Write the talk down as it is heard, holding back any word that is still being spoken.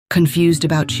Confused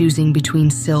about choosing between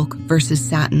silk versus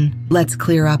satin? Let's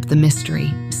clear up the mystery.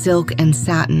 Silk and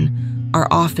satin are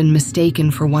often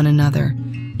mistaken for one another,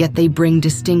 yet they bring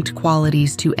distinct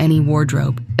qualities to any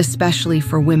wardrobe, especially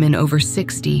for women over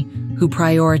 60 who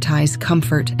prioritize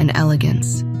comfort and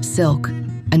elegance. Silk,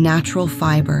 a natural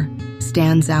fiber,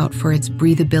 stands out for its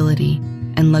breathability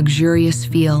and luxurious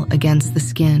feel against the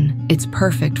skin. It's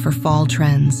perfect for fall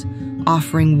trends,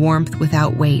 offering warmth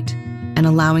without weight and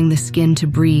allowing the skin to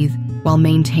breathe while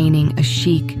maintaining a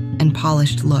chic and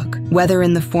polished look. Whether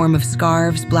in the form of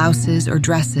scarves, blouses, or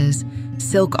dresses,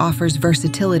 silk offers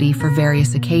versatility for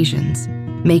various occasions,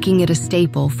 making it a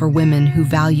staple for women who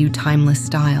value timeless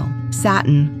style.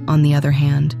 Satin, on the other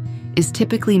hand, is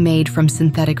typically made from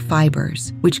synthetic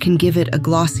fibers, which can give it a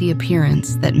glossy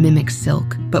appearance that mimics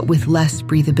silk, but with less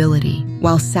breathability.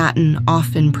 While satin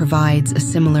often provides a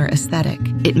similar aesthetic,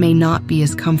 it may not be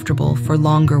as comfortable for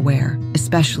longer wear,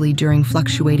 especially during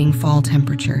fluctuating fall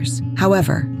temperatures.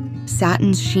 However,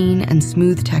 satin's sheen and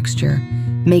smooth texture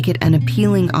make it an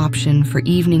appealing option for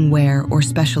evening wear or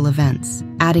special events,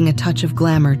 adding a touch of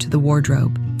glamour to the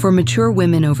wardrobe. For mature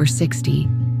women over 60,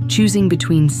 choosing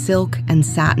between silk and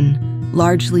satin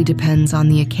largely depends on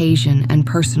the occasion and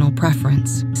personal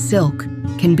preference. Silk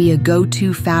can be a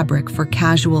go-to fabric for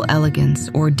casual elegance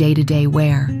or day-to-day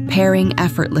wear, pairing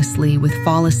effortlessly with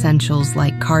fall essentials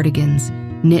like cardigans,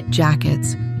 knit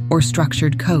jackets, or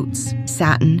structured coats.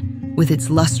 Satin, with its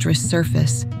lustrous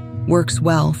surface, works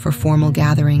well for formal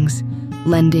gatherings,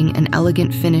 lending an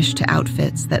elegant finish to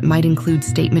outfits that might include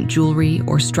statement jewelry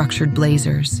or structured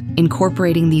blazers.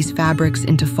 Incorporating these fabrics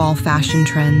into fall fashion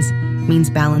trends means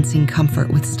balancing comfort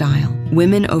with style.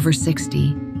 Women over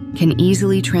 60 can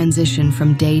easily transition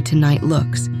from day to night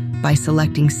looks by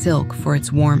selecting silk for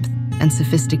its warmth and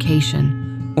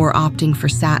sophistication, or opting for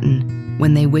satin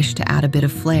when they wish to add a bit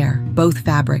of flair. Both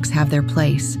fabrics have their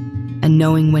place, and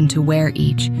knowing when to wear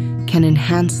each can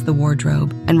enhance the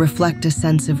wardrobe and reflect a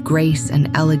sense of grace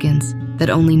and elegance that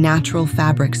only natural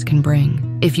fabrics can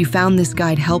bring. If you found this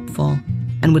guide helpful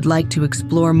and would like to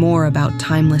explore more about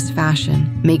timeless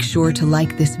fashion, make sure to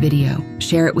like this video,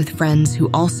 share it with friends who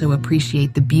also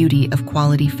appreciate the beauty of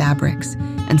quality fabrics,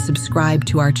 and subscribe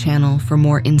to our channel for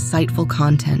more insightful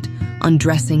content on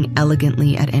dressing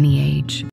elegantly at any age.